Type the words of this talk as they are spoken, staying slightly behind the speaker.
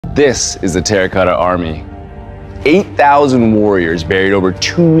This is the Terracotta Army. 8,000 warriors buried over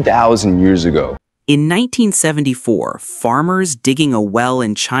 2,000 years ago. In 1974, farmers digging a well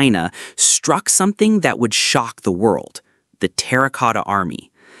in China struck something that would shock the world: the Terracotta Army.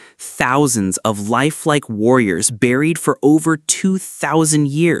 Thousands of lifelike warriors buried for over 2,000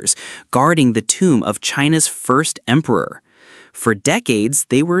 years, guarding the tomb of China's first emperor. For decades,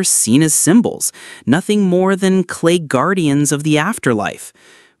 they were seen as symbols, nothing more than clay guardians of the afterlife.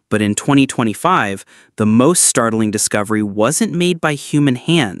 But in 2025, the most startling discovery wasn't made by human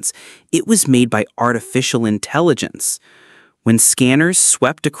hands. It was made by artificial intelligence. When scanners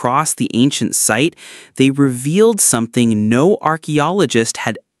swept across the ancient site, they revealed something no archaeologist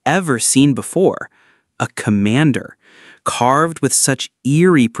had ever seen before: a commander. Carved with such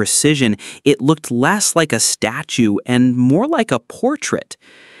eerie precision, it looked less like a statue and more like a portrait.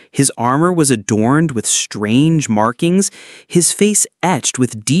 His armor was adorned with strange markings, his face etched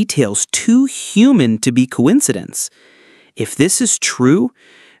with details too human to be coincidence. If this is true,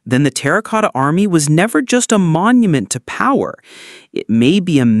 then the Terracotta Army was never just a monument to power. It may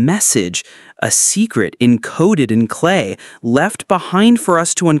be a message, a secret encoded in clay, left behind for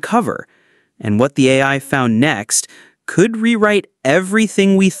us to uncover. And what the AI found next could rewrite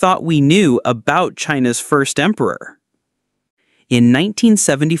everything we thought we knew about China's first emperor. In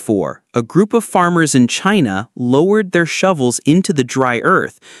 1974, a group of farmers in China lowered their shovels into the dry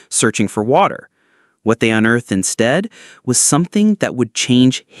earth, searching for water. What they unearthed instead was something that would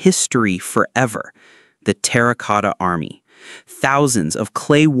change history forever: the Terracotta Army. Thousands of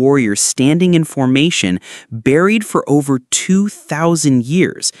clay warriors standing in formation, buried for over 2,000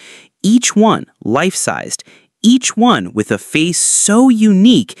 years, each one life-sized, each one with a face so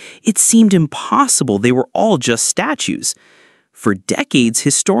unique it seemed impossible they were all just statues. For decades,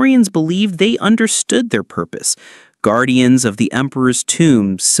 historians believed they understood their purpose: guardians of the emperor's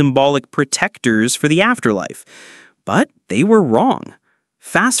tomb, symbolic protectors for the afterlife. But they were wrong.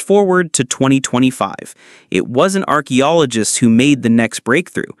 Fast forward to 2025. It wasn't archaeologists who made the next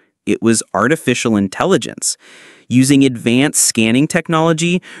breakthrough. It was artificial intelligence. Using advanced scanning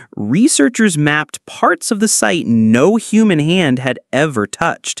technology, researchers mapped parts of the site no human hand had ever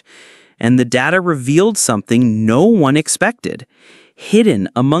touched. And the data revealed something no one expected. Hidden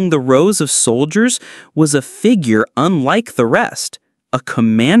among the rows of soldiers was a figure unlike the rest: a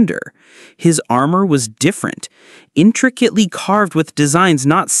commander. His armor was different, intricately carved with designs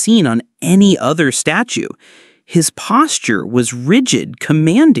not seen on any other statue. His posture was rigid,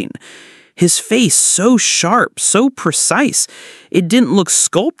 commanding. His face so sharp, so precise. It didn't look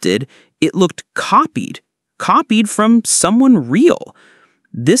sculpted, it looked copied from someone real.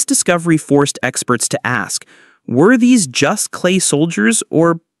 This discovery forced experts to ask, were these just clay soldiers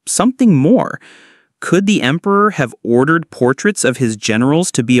or something more? Could the emperor have ordered portraits of his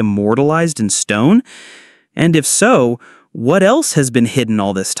generals to be immortalized in stone? And if so, what else has been hidden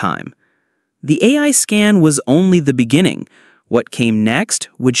all this time? The AI scan was only the beginning. What came next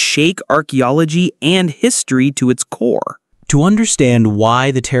would shake archaeology and history to its core. To understand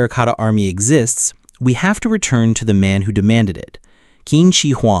why the Terracotta Army exists, we have to return to the man who demanded it: Qin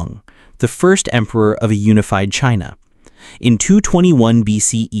Shi Huang, the first emperor of a unified China. In 221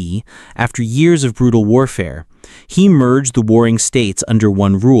 BCE, after years of brutal warfare, he merged the warring states under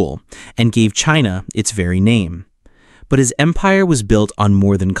one rule and gave China its very name. But his empire was built on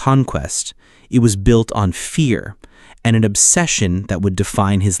more than conquest. It was built on fear and an obsession that would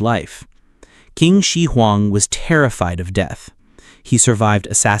define his life. Qin Shi Huang was terrified of death. He survived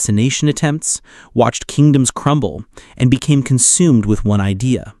assassination attempts, watched kingdoms crumble, and became consumed with one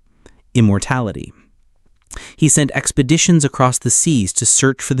idea: immortality. He sent expeditions across the seas to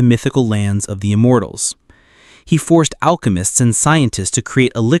search for the mythical lands of the immortals. He forced alchemists and scientists to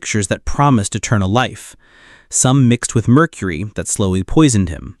create elixirs that promised eternal life. Some mixed with mercury that slowly poisoned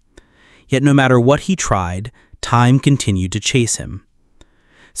him. Yet no matter what he tried, time continued to chase him.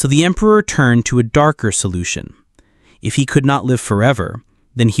 So the emperor turned to a darker solution. If he could not live forever,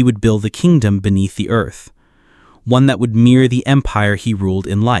 then he would build a kingdom beneath the earth, one that would mirror the empire he ruled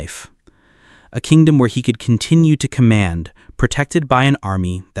in life. A kingdom where he could continue to command, protected by an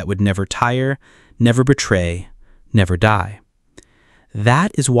army that would never tire, never betray, never die.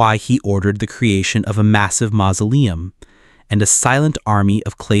 That is why he ordered the creation of a massive mausoleum and a silent army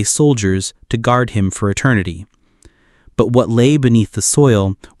of clay soldiers to guard him for eternity. But what lay beneath the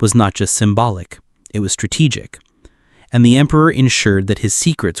soil was not just symbolic, it was strategic. And the emperor ensured that his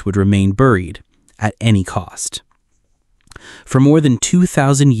secrets would remain buried at any cost. For more than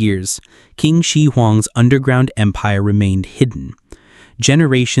 2,000 years, Qin Shi Huang's underground empire remained hidden.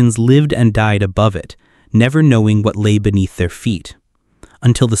 Generations lived and died above it, never knowing what lay beneath their feet.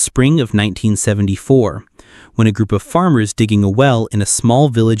 until the spring of 1974, when a group of farmers digging a well in a small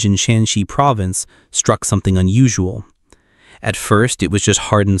village in Shaanxi Province struck something unusual. At first, it was just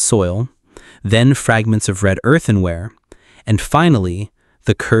hardened soil, then fragments of red earthenware, and finally,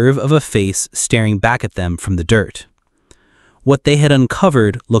 the curve of a face staring back at them from the dirt. What they had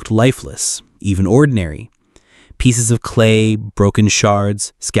uncovered looked lifeless, even ordinary. Pieces of clay, broken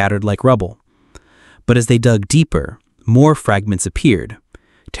shards, scattered like rubble. But as they dug deeper, more fragments appeared.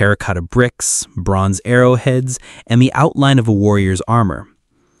 Terracotta bricks, bronze arrowheads, and the outline of a warrior's armor.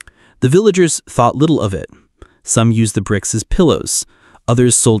 The villagers thought little of it. Some used the bricks as pillows.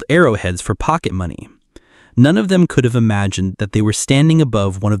 Others sold arrowheads for pocket money. None of them could have imagined that they were standing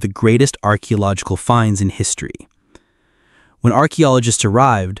above one of the greatest archaeological finds in history. When archaeologists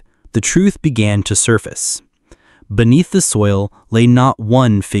arrived, the truth began to surface. Beneath the soil lay not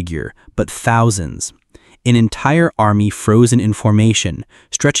one figure, but thousands. An entire army frozen in formation,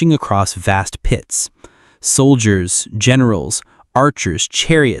 stretching across vast pits. Soldiers, generals, archers,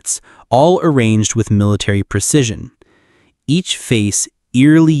 chariots, all arranged with military precision. Each face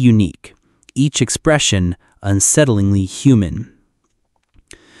eerily unique, each expression unsettlingly human.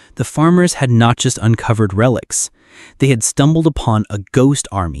 The farmers had not just uncovered relics. They had stumbled upon a ghost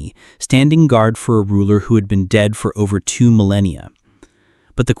army, standing guard for a ruler who had been dead for over 2 millennia.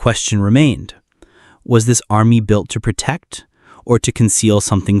 But the question remained. Was this army built to protect, or to conceal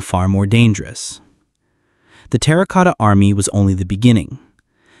something far more dangerous? The Terracotta Army was only the beginning,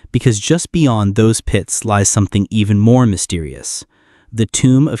 because just beyond those pits lies something even more mysterious, the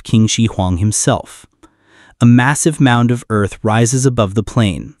tomb of Qin Shi Huang himself. A massive mound of earth rises above the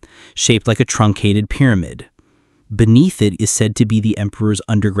plain, shaped like a truncated pyramid. Beneath it is said to be the emperor's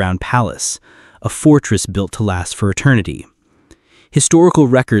underground palace, a fortress built to last for eternity. Historical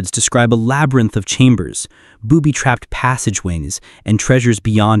records describe a labyrinth of chambers, booby-trapped passageways, and treasures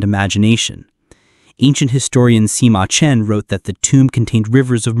beyond imagination. Ancient historian Sima Chen wrote that the tomb contained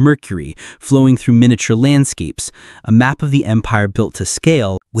rivers of mercury flowing through miniature landscapes, a map of the empire built to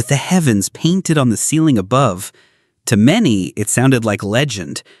scale, with the heavens painted on the ceiling above. To many, it sounded like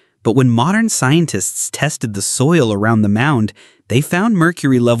legend, but when modern scientists tested the soil around the mound, they found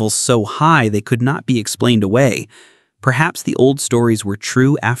mercury levels so high they could not be explained away. Perhaps the old stories were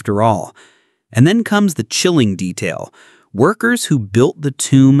true after all. And then comes the chilling detail. Workers who built the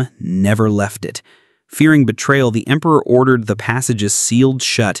tomb never left it. Fearing betrayal, the emperor ordered the passages sealed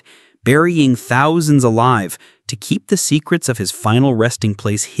shut, burying thousands alive to keep the secrets of his final resting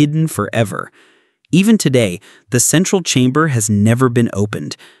place hidden forever. Even today, the central chamber has never been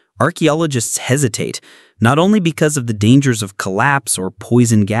opened. Archaeologists hesitate, not only because of the dangers of collapse or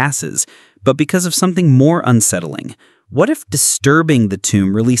poison gases, but because of something more unsettling. What if disturbing the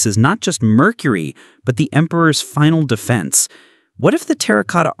tomb releases not just mercury, but the emperor's final defense? What if the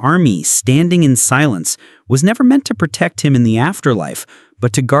Terracotta Army, standing in silence, was never meant to protect him in the afterlife,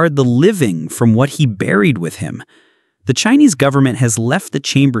 but to guard the living from what he buried with him? The Chinese government has left the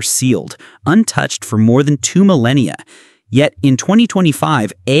chamber sealed, untouched for more than 2 millennia. Yet in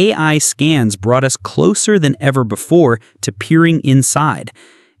 2025, AI scans brought us closer than ever before to peering inside.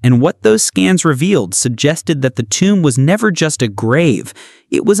 And what those scans revealed suggested that the tomb was never just a grave.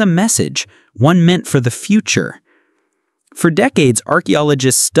 It was a message, one meant for the future. For decades,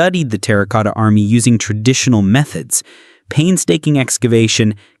 archaeologists studied the Terracotta Army using traditional methods: painstaking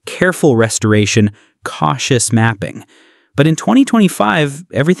excavation, careful restoration, cautious mapping. But in 2025,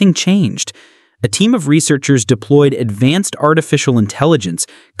 everything changed. A team of researchers deployed advanced artificial intelligence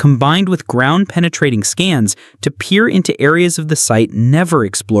combined with ground-penetrating scans to peer into areas of the site never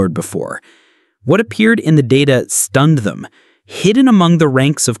explored before. What appeared in the data stunned them. Hidden among the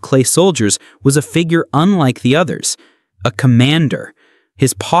ranks of clay soldiers was a figure unlike the others, a commander.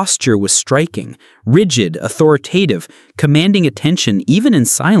 His posture was striking, rigid, authoritative, commanding attention even in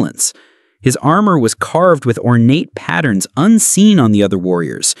silence. His armor was carved with ornate patterns unseen on the other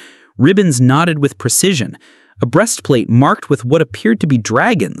warriors. Ribbons knotted with precision, a breastplate marked with what appeared to be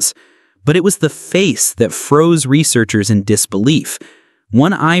dragons. But it was the face that froze researchers in disbelief.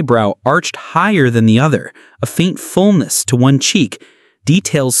 One eyebrow arched higher than the other, a faint fullness to one cheek,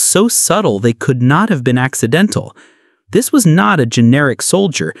 details so subtle they could not have been accidental. This was not a generic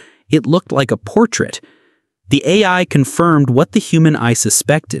soldier, it looked like a portrait. The AI confirmed what the human eye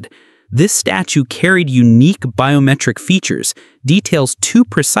suspected. This statue carried unique biometric features, details too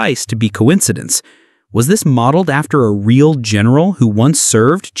precise to be coincidence. Was this modeled after a real general who once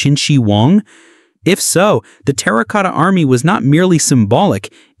served Qin Shi Huang? If so, the Terracotta Army was not merely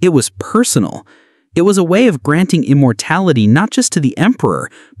symbolic, it was personal. It was a way of granting immortality not just to the emperor,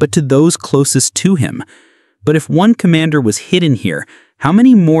 but to those closest to him. But if one commander was hidden here, How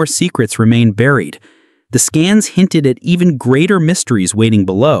many more secrets remain buried? The scans hinted at even greater mysteries waiting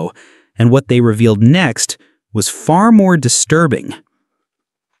below, and what they revealed next was far more disturbing.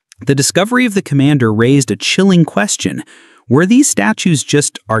 The discovery of the commander raised a chilling question. Were these statues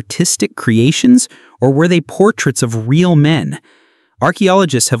just artistic creations, or were they portraits of real men?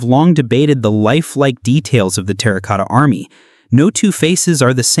 Archaeologists have long debated the lifelike details of the Terracotta Army. No two faces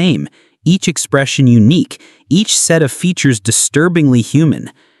are the same, each expression unique, each set of features disturbingly human.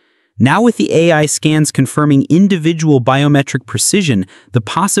 Now with the AI scans confirming individual biometric precision, the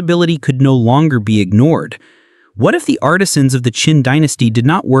possibility could no longer be ignored. What if the artisans of the Qin Dynasty did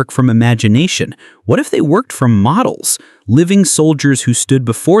not work from imagination? What if they worked from models, living soldiers who stood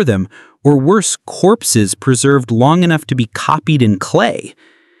before them, or worse, corpses preserved long enough to be copied in clay?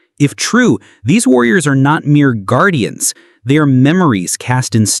 If true, these warriors are not mere guardians. They are memories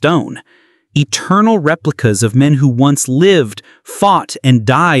cast in stone. Eternal replicas of men who once lived, fought, and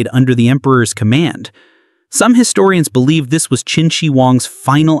died under the emperor's command. Some historians believe this was Qin Shi Huang's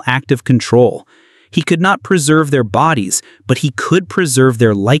final act of control. He could not preserve their bodies, but he could preserve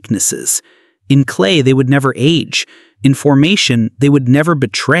their likenesses. In clay, they would never age. In formation, they would never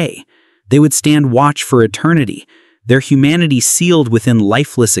betray. They would stand watch for eternity, their humanity sealed within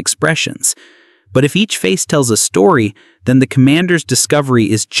lifeless expressions. But if each face tells a story, then the commander's discovery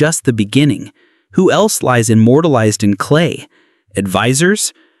is just the beginning. Who else lies immortalized in clay?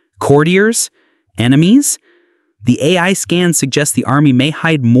 Advisors? Courtiers? Enemies? The AI scans suggest the army may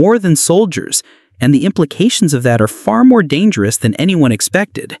hide more than soldiers, and the implications of that are far more dangerous than anyone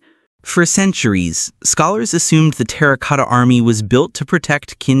expected. For centuries, scholars assumed the Terracotta Army was built to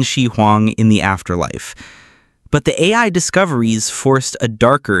protect Qin Shi Huang in the afterlife. But the AI discoveries forced a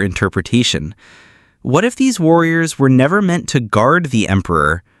darker interpretation. What if these warriors were never meant to guard the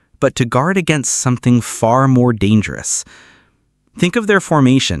emperor, but to guard against something far more dangerous? Think of their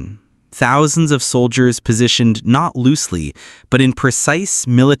formation. Thousands of soldiers positioned not loosely, but in precise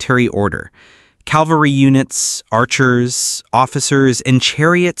military order. Cavalry units, archers, officers, and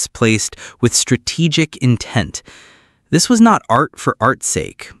chariots placed with strategic intent. This was not art for art's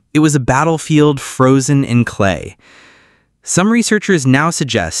sake. It was a battlefield frozen in clay. Some researchers now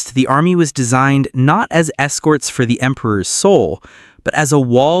suggest the army was designed not as escorts for the emperor's soul, but as a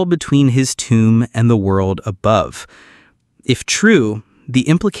wall between his tomb and the world above. If true, the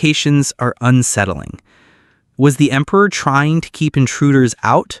implications are unsettling. Was the emperor trying to keep intruders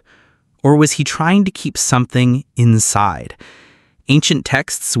out? Or was he trying to keep something inside? Ancient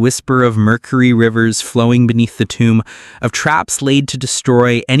texts whisper of mercury rivers flowing beneath the tomb, of traps laid to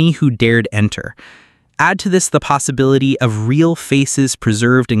destroy any who dared enter. Add to this the possibility of real faces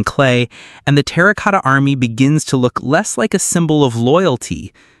preserved in clay, and the Terracotta Army begins to look less like a symbol of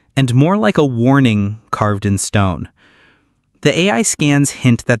loyalty and more like a warning carved in stone. The AI scans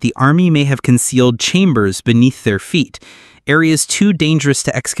hint that the army may have concealed chambers beneath their feet, areas too dangerous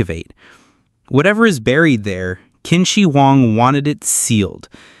to excavate. Whatever is buried there, Qin Shi Huang wanted it sealed,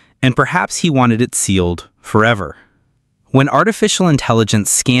 and perhaps he wanted it sealed forever. When artificial intelligence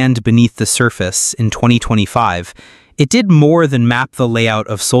scanned beneath the surface in 2025, it did more than map the layout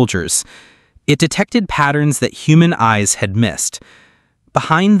of soldiers. It detected patterns that human eyes had missed.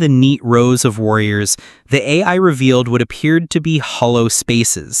 Behind the neat rows of warriors, the AI revealed what appeared to be hollow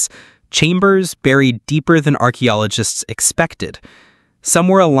spaces, chambers buried deeper than archaeologists expected. Some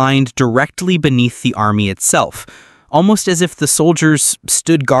were aligned directly beneath the army itself, almost as if the soldiers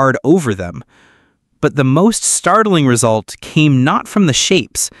stood guard over them. But the most startling result came not from the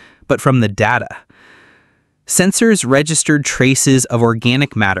shapes, but from the data. Sensors registered traces of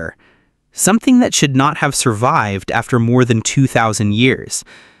organic matter, something that should not have survived after more than 2,000 years.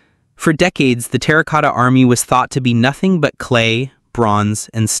 For decades, the Terracotta Army was thought to be nothing but clay, bronze,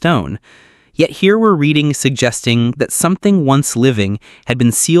 and stone. Yet here we're reading suggesting that something once living had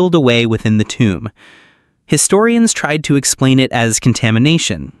been sealed away within the tomb. Historians tried to explain it as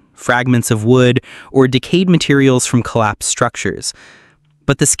contamination, fragments of wood, or decayed materials from collapsed structures.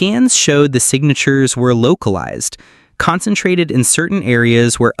 But the scans showed the signatures were localized, concentrated in certain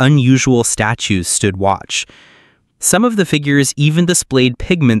areas where unusual statues stood watch. Some of the figures even displayed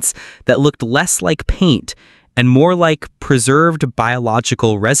pigments that looked less like paint and more like preserved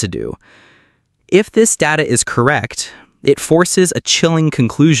biological residue. If this data is correct, it forces a chilling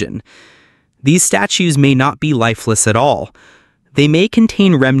conclusion. These statues may not be lifeless at all. They may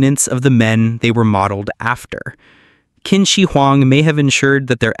contain remnants of the men they were modeled after. Qin Shi Huang may have ensured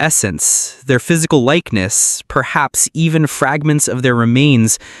that their essence, their physical likeness, perhaps even fragments of their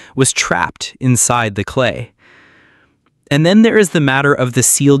remains, was trapped inside the clay. And then there is the matter of the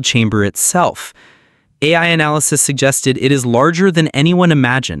sealed chamber itself. AI analysis suggested it is larger than anyone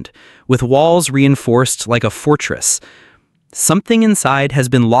imagined, with walls reinforced like a fortress. Something inside has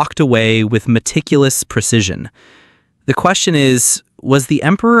been locked away with meticulous precision. The question is, was the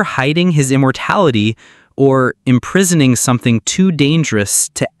emperor hiding his immortality or imprisoning something too dangerous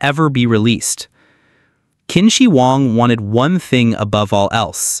to ever be released? Qin Shi Huang wanted one thing above all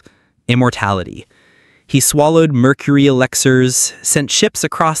else: immortality. He swallowed mercury elixirs, sent ships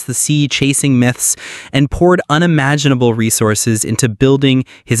across the sea chasing myths, and poured unimaginable resources into building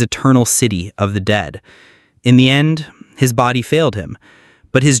his eternal city of the dead. In the end, his body failed him,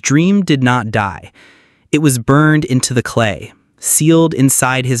 but his dream did not die. It was burned into the clay, sealed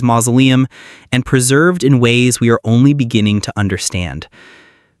inside his mausoleum, and preserved in ways we are only beginning to understand.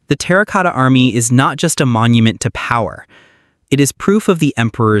 The Terracotta Army is not just a monument to power. It is proof of the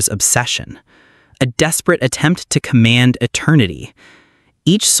emperor's obsession, a desperate attempt to command eternity.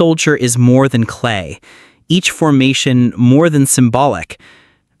 Each soldier is more than clay, each formation more than symbolic.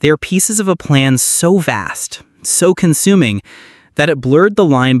 They are pieces of a plan so vast, so consuming, that it blurred the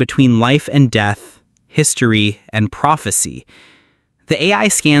line between life and death, history and prophecy. The AI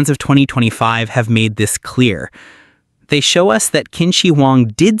scans of 2025 have made this clear. They show us that Qin Shi Huang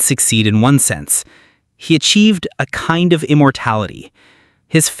did succeed in one sense. He achieved a kind of immortality.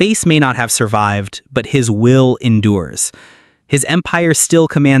 His face may not have survived, but his will endures. His empire still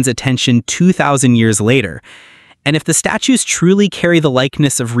commands attention 2,000 years later. And if the statues truly carry the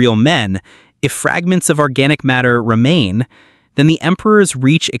likeness of real men, if fragments of organic matter remain, then the emperor's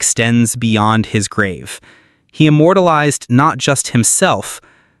reach extends beyond his grave. He immortalized not just himself,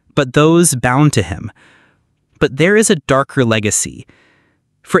 but those bound to him. But there is a darker legacy.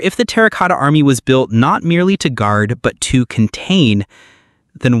 For if the Terracotta Army was built not merely to guard, but to contain,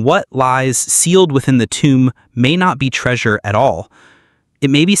 then what lies sealed within the tomb may not be treasure at all. It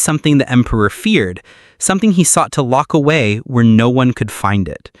may be something the emperor feared, something he sought to lock away where no one could find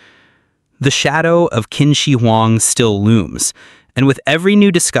it. The shadow of Qin Shi Huang still looms, and with every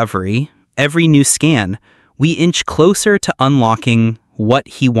new discovery, every new scan, we inch closer to unlocking what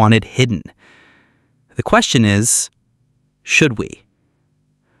he wanted hidden. The question is, should we?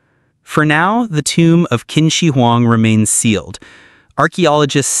 For now, the tomb of Qin Shi Huang remains sealed.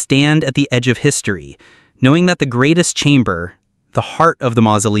 Archaeologists stand at the edge of history, knowing that the greatest chamber, the heart of the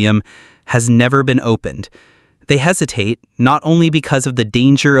mausoleum, has never been opened. They hesitate, not only because of the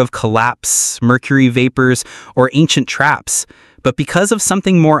danger of collapse, mercury vapors, or ancient traps, but because of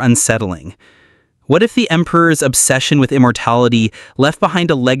something more unsettling. What if the emperor's obsession with immortality left behind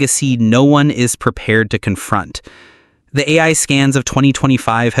a legacy no one is prepared to confront? The AI scans of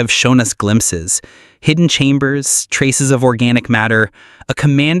 2025 have shown us glimpses: hidden chambers, traces of organic matter, a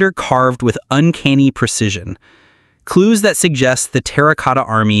commander carved with uncanny precision. Clues that suggest the Terracotta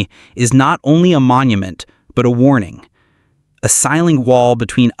Army is not only a monument, but a warning. A silent wall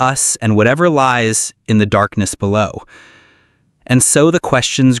between us and whatever lies in the darkness below. And so the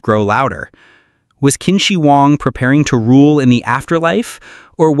questions grow louder. Was Qin Shi Huang preparing to rule in the afterlife,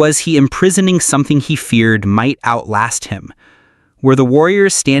 or was he imprisoning something he feared might outlast him? Were the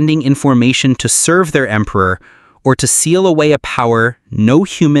warriors standing in formation to serve their emperor, or to seal away a power no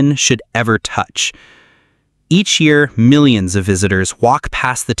human should ever touch? Each year, millions of visitors walk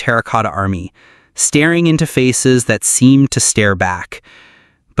past the Terracotta Army, staring into faces that seem to stare back.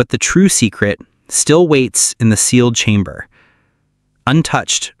 But the true secret still waits in the sealed chamber,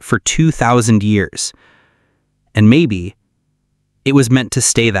 untouched for 2,000 years. And maybe it was meant to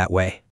stay that way.